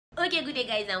Okay, good day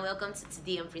guys, and welcome to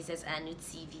today on Princess Anu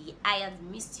TV. I have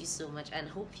missed you so much and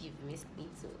hope you've missed me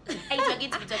too. We're going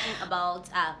to be talking about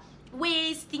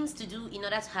things to do in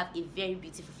order to have a very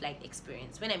beautiful flight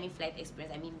experience. When I mean flight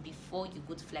experience, I mean before you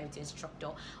go to fly with your instructor,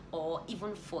 or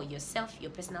even for yourself, your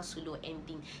personal solo, or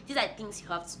anything. These are things you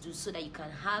have to do so that you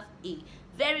can have a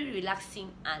very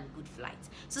relaxing and good flight.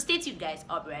 So stay tuned guys,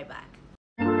 I'll be right back.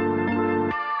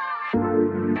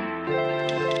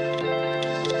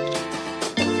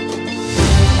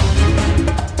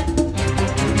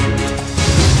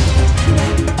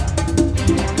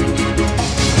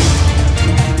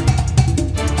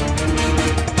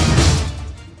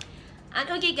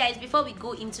 Okay guys, before we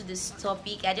go into this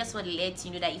topic, I just want to let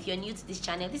you know that if you're new to this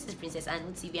channel, this is Princess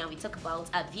AnuTv and we talk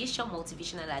about aviation,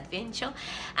 motivational adventure.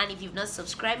 And if you've not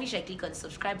subscribed, make sure you click on the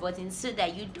subscribe button so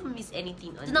that you don't miss anything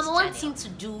on this channel. The number one thing to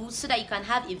do so that you can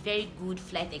have a very good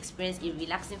flight experience, a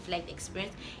relaxing flight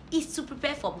experience, is to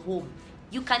prepare from home.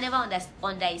 You can never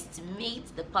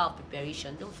underestimate the power of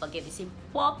preparation. Don't forget, they say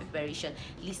poor preparation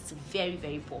leads to very,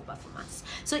 very poor performance.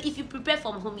 So if you prepare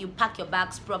from home, you pack your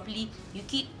bags properly, you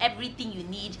keep everything you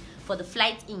need for the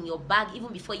flight in your bag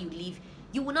even before you leave.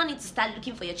 You will not need to start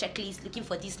looking for your checklist, looking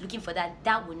for this, looking for that.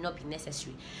 That will not be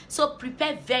necessary. So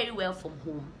prepare very well from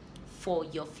home for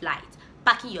your flight.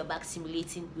 Packing your bag,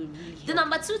 simulating will really help. The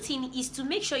number two thing is to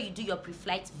make sure you do your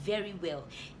pre-flight very well.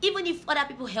 Even if other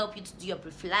people help you to do your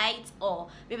pre-flight, or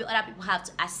maybe other people have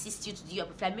to assist you to do your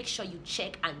pre-flight, make sure you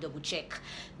check and double check.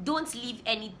 Don't leave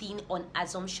anything on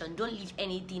assumption. Don't leave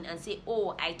anything and say,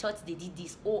 oh, I thought they did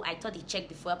this, oh, I thought they checked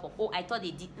before, oh, I thought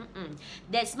they did.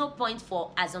 There's no point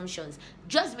for assumptions.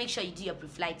 Just make sure you do your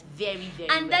pre-flight very, very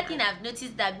well. And that thing I've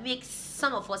noticed that makes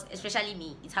some of us, especially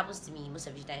me, it happens to me most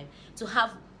of the time, to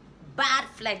have bad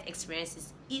flight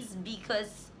experiences is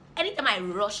because anytime I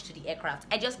rush to the aircraft,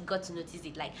 I just got to notice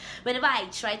it. Like whenever I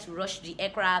try to rush to the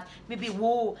aircraft, maybe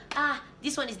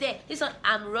this one is there, this one,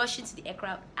 I'm rushing to the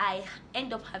aircraft, I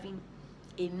end up having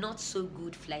a not so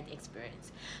good flight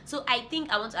experience. So I think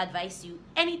I want to advise you,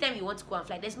 anytime you want to go and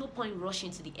fly, there's no point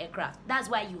rushing to the aircraft. That's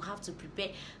why you have to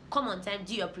prepare. Come on time,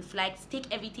 do your pre-flights, take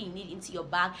everything you need into your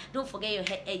bag. Don't forget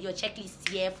your checklist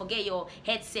here, forget your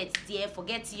headset here,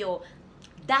 forget your...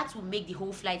 That will make the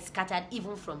whole flight scattered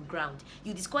even from ground.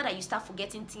 You discover that you start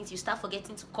forgetting things, you start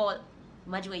forgetting to call.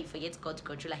 Imagine when you forget to call the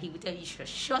controller, he will tell you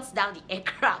shut down the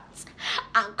aircraft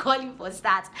and call him for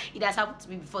start. It has happened to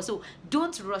me before. So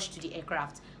don't rush to the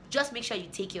aircraft. Just make sure you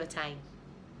take your time.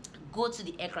 Go to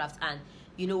the aircraft and,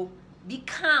 be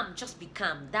calm. Just be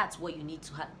calm. That's what you need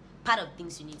to have. Part of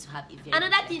things you need to have.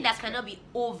 Another thing that cannot be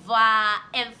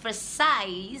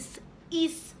overemphasized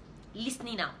is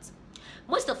listening out.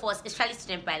 Most of us, especially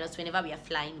student pilots, whenever we are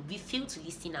flying, we fail to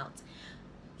listen out.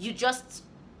 You just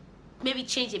maybe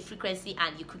change the frequency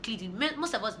and you quickly do.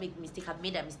 Most of us make mistake. I've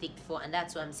made a mistake before, and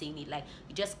that's why I'm saying it. Like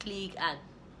you just click and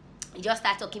you just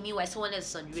start talking meanwhile someone else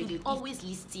is on the radio. Always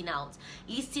listen out.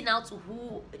 Listen out to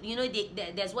who,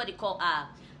 there's what they call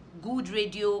good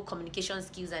radio communication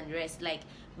skills and the rest. Like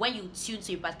when you tune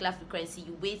to a particular frequency,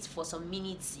 you wait for some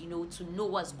minutes, to know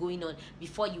what's going on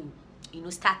before you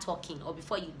start talking, or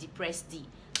before you depress the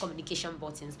communication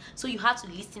buttons. So you have to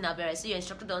listen out very. So your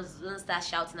instructor doesn't start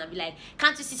shouting and be like,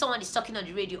 can't you see someone is talking on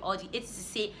the radio, or the ATC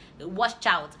say watch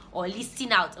out or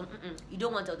listen out. You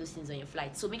don't want all those things on your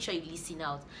flight. So make sure you listen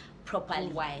out properly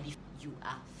while you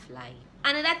are flying.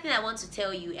 Another thing I want to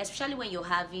tell you, especially when you're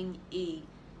having a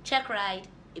check ride,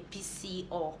 a PC,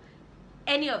 or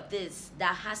any of this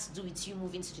that has to do with you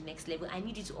moving to the next level, I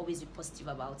need you to always be positive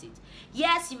about it.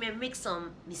 Yes, you may make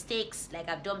some mistakes like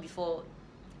I've done before,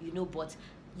 but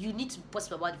you need to be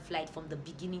positive about the flight from the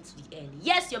beginning to the end.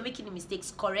 Yes, you're making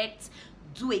mistakes, correct,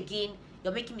 do again.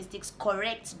 You're making mistakes,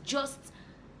 correct, just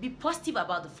be positive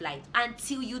about the flight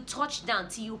until you touch down,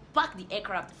 till you park the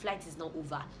aircraft. The flight is not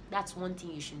over. That's one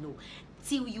thing you should know.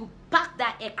 Till you park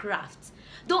that aircraft,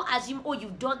 don't assume, oh,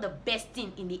 you've done the best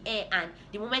thing in the air, and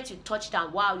the moment you touch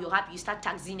down, wow, you're happy, you start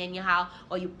taxiing anyhow,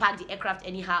 or you park the aircraft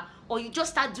anyhow, or you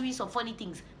just start doing some funny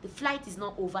things. The flight is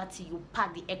not over till you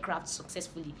park the aircraft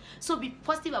successfully. So be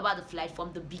positive about the flight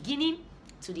from the beginning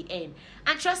to the end,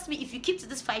 and trust me, if you keep to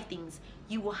these 5 things,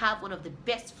 you will have one of the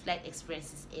best flight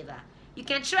experiences ever. You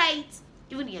can try it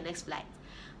even in your next flight.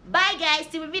 Bye guys,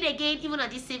 till we meet again, even on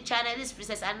this same channel. This is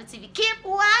Princess AnuTv. Keep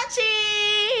watching.